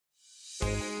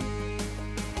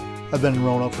I've been in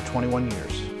Roanoke for 21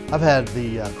 years. I've had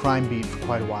the crime beat for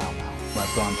quite a while now.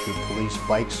 I've gone through police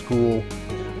bike school,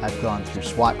 I've gone through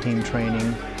SWAT team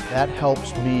training. That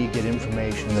helps me get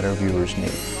information that our viewers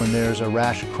need. When there's a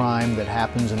rash of crime that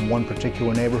happens in one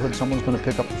particular neighborhood, someone's going to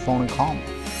pick up the phone and call me.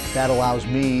 That allows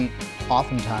me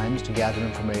oftentimes to gather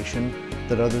information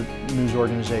that other news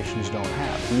organizations don't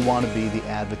have. We want to be the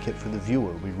advocate for the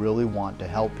viewer. We really want to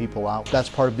help people out. That's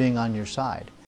part of being on your side.